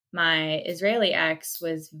my Israeli ex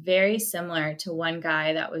was very similar to one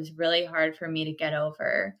guy that was really hard for me to get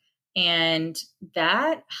over. And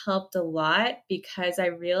that helped a lot because I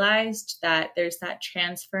realized that there's that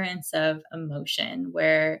transference of emotion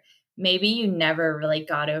where maybe you never really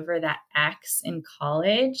got over that ex in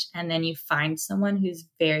college, and then you find someone who's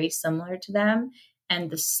very similar to them and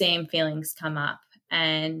the same feelings come up.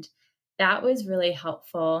 And that was really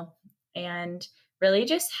helpful. And really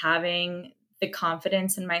just having the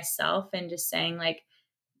confidence in myself and just saying, like,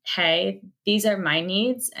 hey, these are my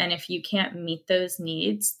needs. And if you can't meet those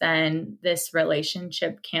needs, then this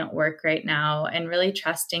relationship can't work right now. And really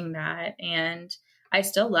trusting that. And I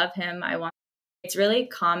still love him. It's really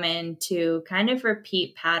common to kind of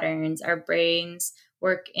repeat patterns. Our brains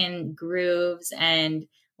work in grooves and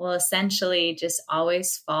will essentially just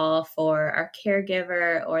always fall for our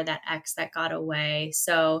caregiver or that ex that got away.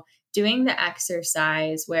 So, doing the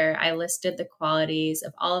exercise where I listed the qualities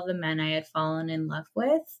of all of the men I had fallen in love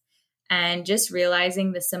with and just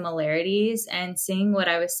realizing the similarities and seeing what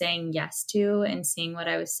I was saying yes to and seeing what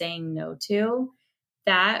I was saying no to,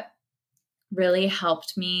 that really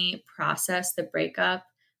helped me process the breakup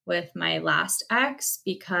with my last ex,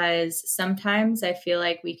 because sometimes I feel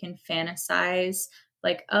like we can fantasize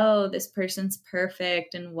like, oh, this person's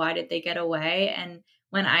perfect and why did they get away? And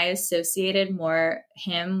when I associated more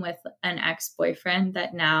him with an ex-boyfriend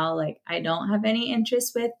that now like I don't have any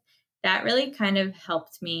interest with, that really kind of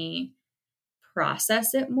helped me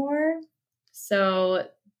process it more. So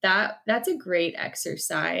that's a great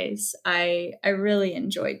exercise. I really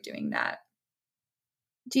enjoyed doing that.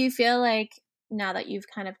 Do you feel like now that you've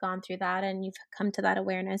kind of gone through that and you've come to that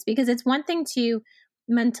awareness, because it's one thing to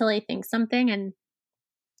mentally think something, and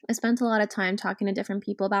I spent a lot of time talking to different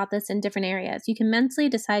people about this in different areas. You can mentally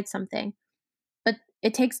decide something, but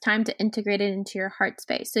it takes time to integrate it into your heart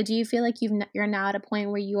space. So do you feel like you're now at a point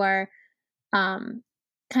where you are um,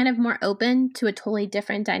 kind of more open to a totally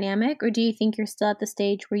different dynamic, or do you think you're still at the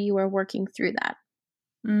stage where you are working through that?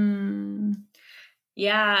 Mm.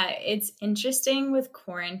 Yeah, it's interesting with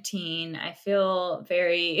quarantine. I feel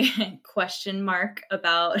very question mark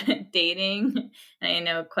about dating. And I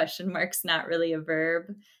know question mark's not really a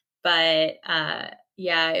verb, but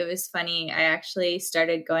yeah, it was funny. I actually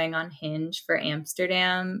started going on Hinge for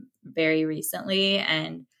Amsterdam very recently,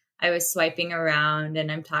 and I was swiping around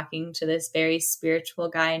and I'm talking to this very spiritual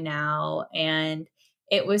guy now, and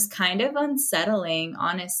it was kind of unsettling,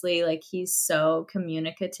 honestly. Like, he's so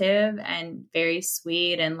communicative and very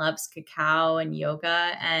sweet and loves cacao and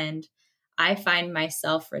yoga. And I find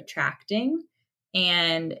myself retracting.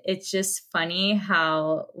 And it's just funny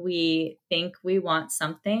how we think we want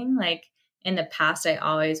something. Like, in the past, I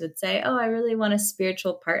always would say, oh, I really want a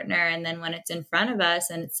spiritual partner. And then when it's in front of us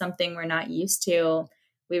and it's something we're not used to,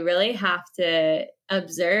 we really have to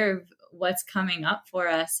observe what's coming up for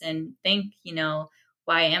us and think,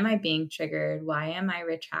 why am I being triggered? Why am I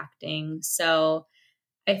retracting? So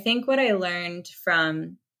I think what I learned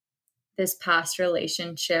from this past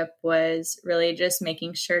relationship was really just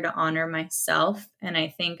making sure to honor myself. And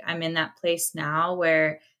I think I'm in that place now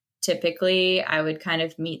where typically I would kind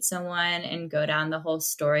of meet someone and go down the whole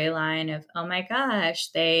storyline of, oh my gosh,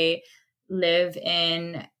 they live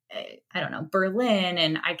in, I don't know, Berlin,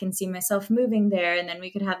 and I can see myself moving there. And then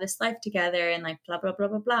we could have this life together and like blah, blah, blah,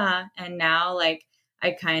 blah, blah. And now, like,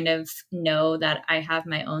 I kind of know that I have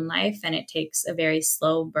my own life and it takes a very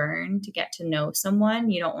slow burn to get to know someone.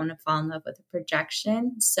 You don't want to fall in love with a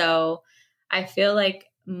projection. So I feel like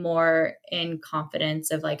more in confidence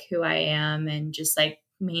of like who I am and just like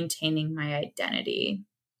maintaining my identity.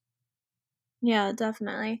 Yeah,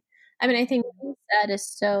 definitely. I mean, I think what you said is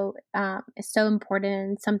so important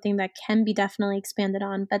and something that can be definitely expanded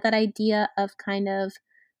on. But that idea of kind of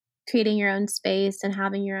creating your own space and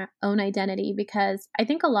having your own identity, because I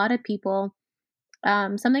think a lot of people,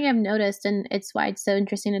 something I've noticed, and it's why it's so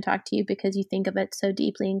interesting to talk to you because you think of it so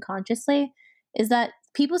deeply and consciously, is that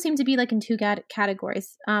people seem to be like in two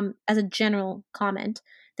categories. As a general comment,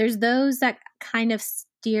 there's those that kind of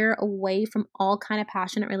steer away from all kind of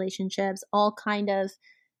passionate relationships, all kind of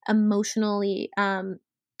emotionally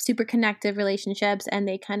super connective relationships, and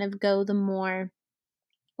they kind of go the more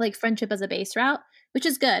like friendship as a base route, which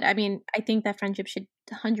is good. I mean, I think that friendship should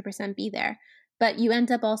 100% be there. But you end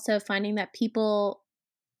up also finding that people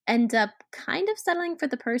end up kind of settling for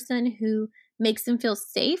the person who makes them feel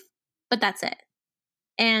safe, but that's it.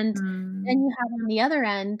 And then Mm. you have on the other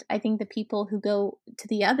end, I think the people who go to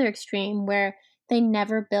the other extreme where they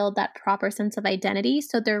never build that proper sense of identity.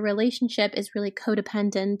 So their relationship is really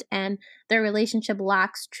codependent and their relationship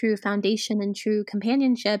lacks true foundation and true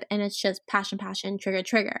companionship. And it's just passion, passion, trigger,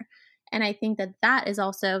 trigger. And I think that that is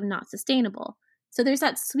also not sustainable. So there's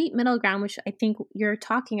that sweet middle ground, which I think you're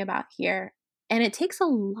talking about here. And it takes a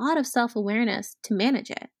lot of self awareness to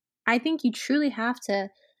manage it. I think you truly have to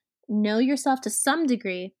know yourself to some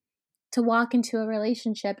degree to walk into a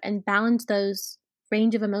relationship and balance those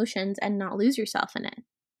range of emotions and not lose yourself in it.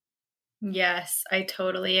 Yes, I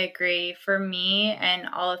totally agree. For me and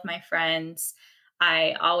all of my friends,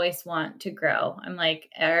 I always want to grow. I'm like,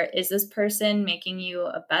 is this person making you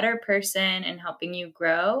a better person and helping you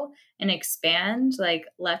grow and expand? Like,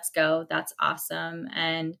 let's go. That's awesome.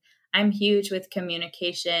 And I'm huge with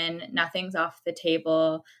communication. Nothing's off the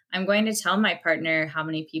table. I'm going to tell my partner how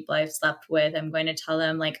many people I've slept with. I'm going to tell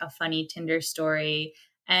them like a funny Tinder story.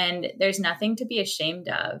 And there's nothing to be ashamed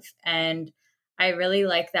of. And I really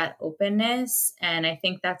like that openness. And I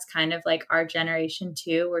think that's kind of like our generation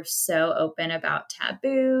too. We're so open about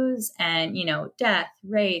taboos and, death,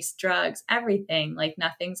 race, drugs, everything. Like,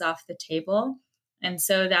 nothing's off the table. And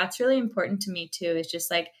so that's really important to me too, is just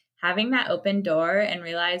like having that open door and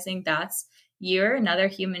realizing you're another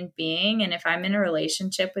human being. And if I'm in a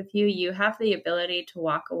relationship with you, you have the ability to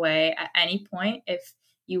walk away at any point if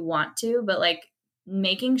you want to. But like,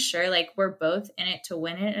 making sure like we're both in it to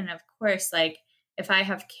win it. And of course, like, if I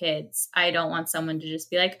have kids, I don't want someone to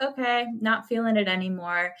just be like, okay, not feeling it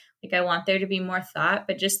anymore. Like, I want there to be more thought,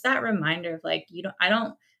 but just that reminder of like, I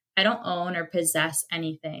don't own or possess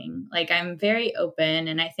anything. Like, I'm very open.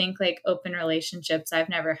 And I think like open relationships, I've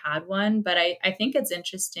never had one, but I think it's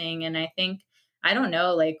interesting. And I think, I don't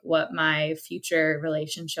know like what my future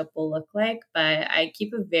relationship will look like, but I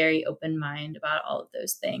keep a very open mind about all of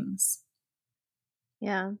those things.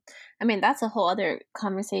 Yeah. I mean, that's a whole other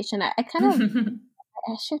conversation. I kind of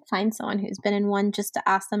I should find someone who's been in one just to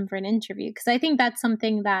ask them for an interview because I think that's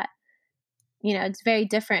something that, it's very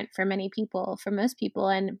different for many people, for most people.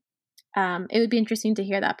 And it would be interesting to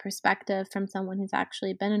hear that perspective from someone who's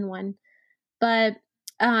actually been in one. But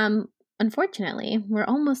unfortunately, we're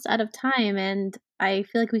almost out of time, and I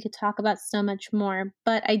feel like we could talk about so much more.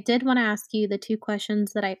 But I did want to ask you the two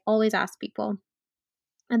questions that I always ask people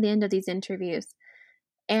at the end of these interviews.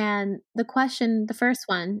 And the first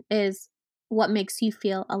one is, what makes you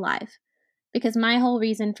feel alive? Because my whole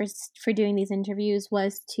reason for doing these interviews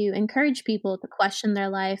was to encourage people to question their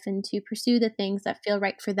life and to pursue the things that feel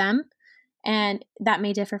right for them, and that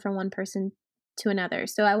may differ from one person to another.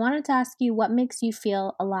 So I wanted to ask you, what makes you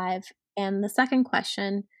feel alive? And the second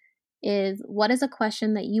question is, what is a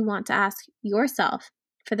question that you want to ask yourself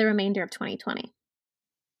for the remainder of 2020?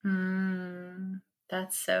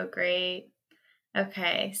 That's so great.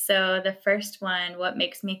 Okay, so the first one, what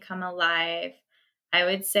makes me come alive? I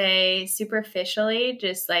would say superficially,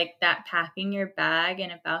 just like that packing your bag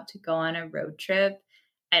and about to go on a road trip.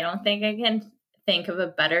 I don't think I can think of a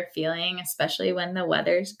better feeling, especially when the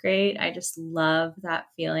weather's great. I just love that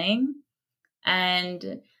feeling.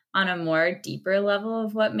 And on a more deeper level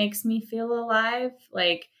of what makes me feel alive,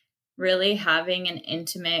 like really having an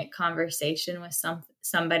intimate conversation with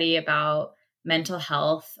somebody about mental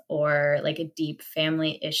health or like a deep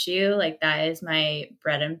family issue, like that is my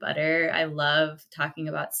bread and butter. I love talking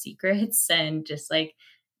about secrets and just like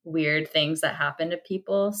weird things that happen to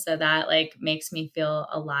people, so that like makes me feel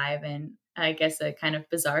alive in, I guess, a kind of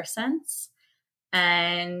bizarre sense.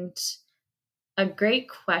 And a great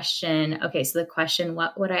question. Okay, so the question,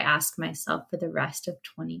 what would I ask myself for the rest of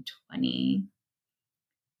 2020?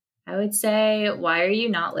 I would say, why are you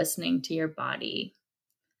not listening to your body?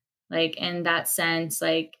 Like, in that sense,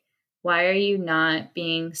 like, why are you not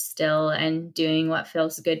being still and doing what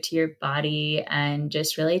feels good to your body and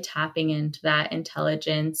just really tapping into that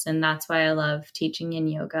intelligence? And that's why I love teaching in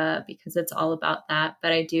yoga, because it's all about that.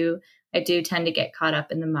 But I do tend to get caught up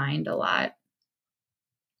in the mind a lot.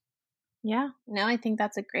 Yeah, no, I think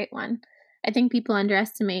that's a great one. I think people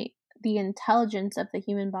underestimate the intelligence of the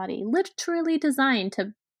human body, literally designed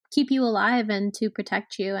to keep you alive and to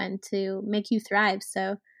protect you and to make you thrive.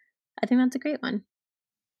 So I think that's a great one.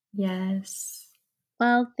 Yes.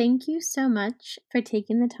 Well, thank you so much for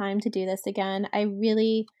taking the time to do this again. I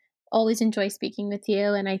really always enjoy speaking with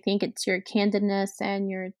you, and I think it's your candidness and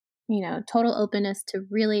your, total openness to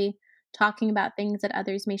really talking about things that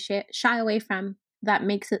others may shy away from that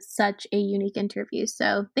makes it such a unique interview.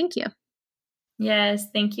 So, thank you. Yes,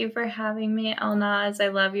 thank you for having me, Elnaz. I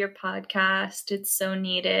love your podcast. It's so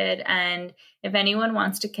needed. And if anyone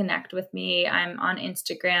wants to connect with me, I'm on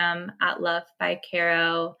Instagram at Love by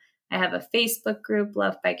Caro. I have a Facebook group,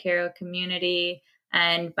 Love by Caro Community,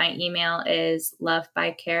 and my email is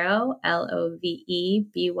lovebycaro,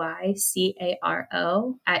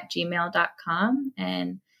 LOVEBYCARO @gmail.com.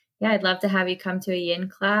 And yeah, I'd love to have you come to a yin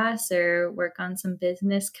class or work on some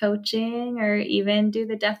business coaching or even do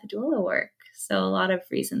the death doula work. So a lot of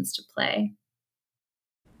reasons to play.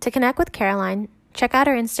 To connect with Caroline, check out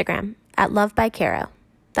her Instagram at Love by Caro.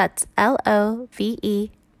 That's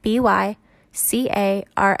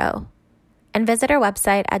LOVEBYCARO. And visit her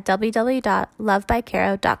website at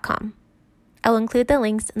www.lovebycaro.com. I'll include the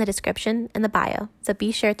links in the description and the bio, so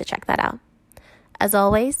be sure to check that out. As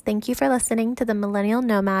always, thank you for listening to the Millennial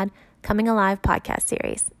Nomad Coming Alive podcast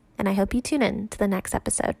series, and I hope you tune in to the next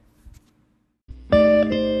episode.